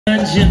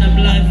Jah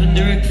Never Leave,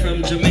 direct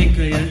from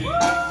Jamaica, yeah.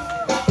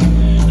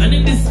 And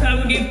in this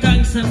time we give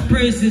thanks and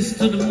praises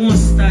to the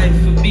Most High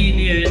for being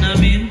here, you know what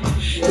I mean?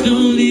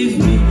 Don't leave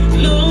me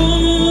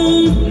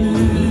alone.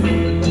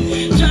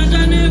 Jah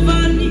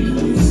never leave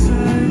my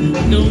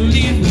side. Don't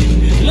leave me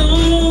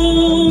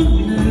alone.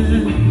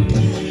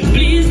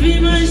 Please be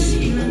my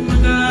shield and my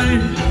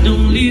guide.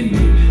 Don't leave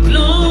me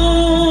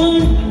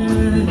alone.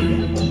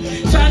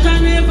 Jah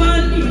never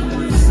leave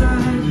my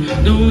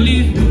side. Don't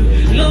leave me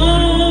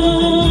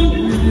alone.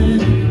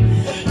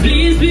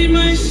 Please be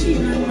my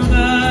shield and my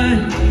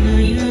guide.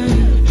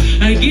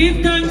 I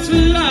give thanks for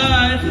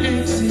life and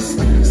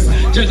existence.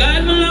 Jah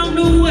guide me along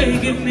the way,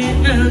 give me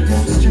health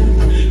and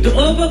strength to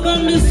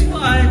overcome this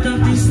fight of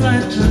this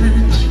life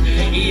challenge.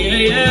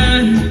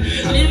 Yeah.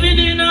 Living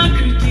in our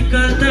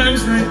critical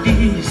times like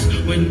this,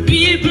 when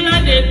people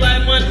are dead by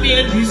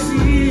man-made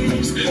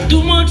disease.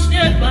 Too much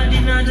dead body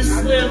in the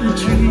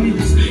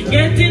cemeteries.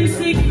 Getting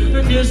sick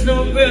and there's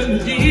no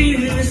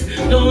remedies.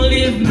 Don't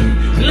leave me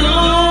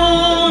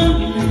alone.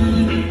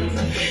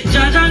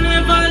 Jah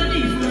never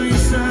leave my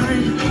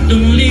side.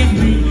 Don't leave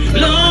me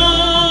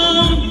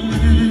alone.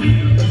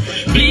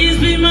 Please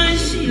be my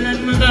shield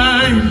and my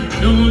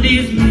guide. Don't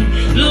leave me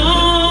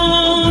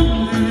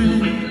alone.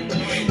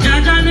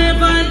 Jah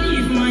never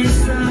leave my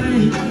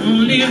side.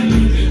 Don't leave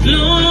me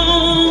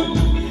alone.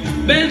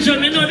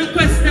 Belgium, you know the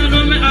question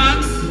when me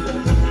ask.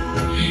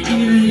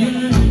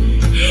 Yeah.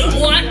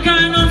 What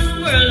kind of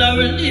world are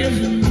we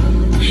living?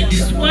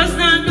 This was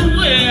not the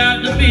way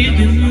at the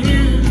beginning.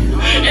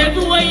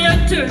 Everywhere you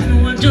turn, no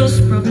one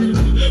just problem.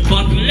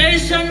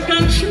 Population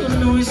control,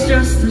 no, it's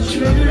just a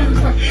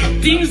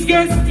trend. Things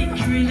get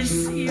sticky, really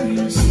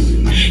serious.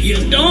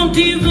 You don't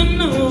even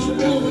know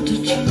who to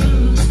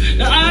trust.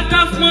 The heart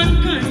of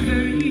mankind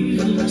very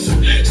evil.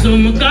 So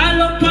I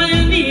call up on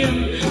your name.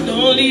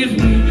 Don't leave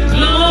me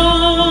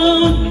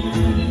alone.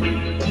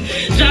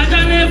 Jah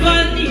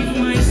never leave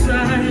my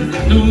side.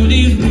 Don't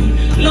leave me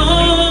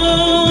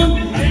alone.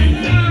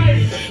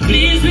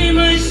 Please be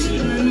my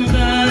shield and my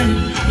guide.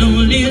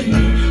 Don't leave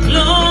me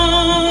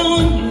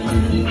alone.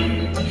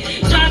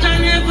 Jah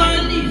never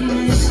leave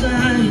my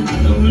side.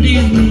 Don't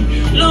leave me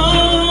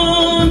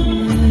alone.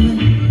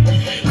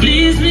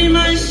 Please be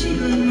my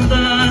shield and my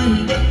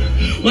guide.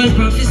 While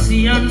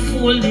prophecy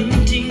unfolding,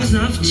 things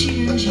have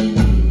changing.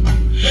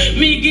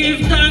 Me give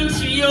thanks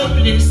for your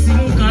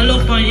blessing. Call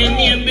up on your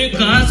name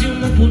because you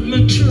put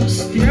me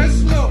trust in.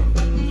 Yes, Lord.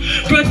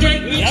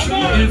 Protect me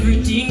through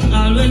everything.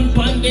 All when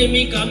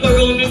pandemic I go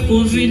around with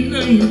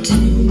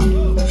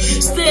COVID-19.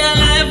 Stay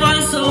alive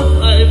and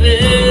survive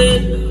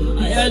it.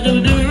 I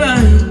do the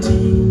right